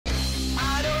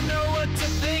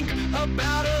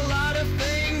about a lot of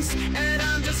things, and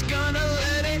I'm just gonna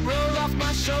let it roll off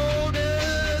my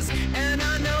shoulders. And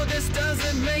I know this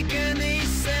doesn't make any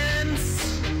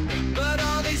sense, but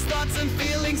all these thoughts and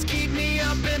feelings keep me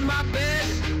up in my bed.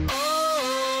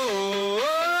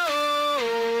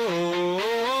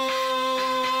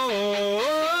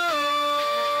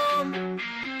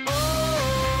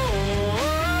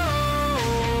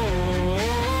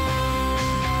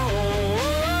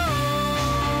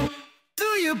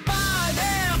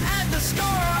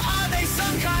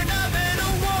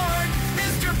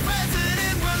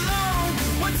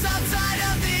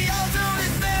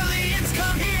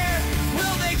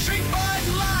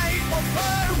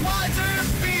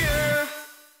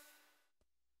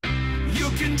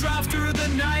 Drive through the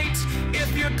night.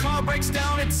 If your car breaks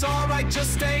down, it's alright,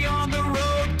 just stay on the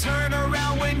road. Turn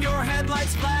around when your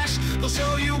headlights flash, they'll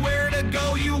show you where to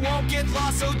go. You won't get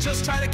lost, so just try to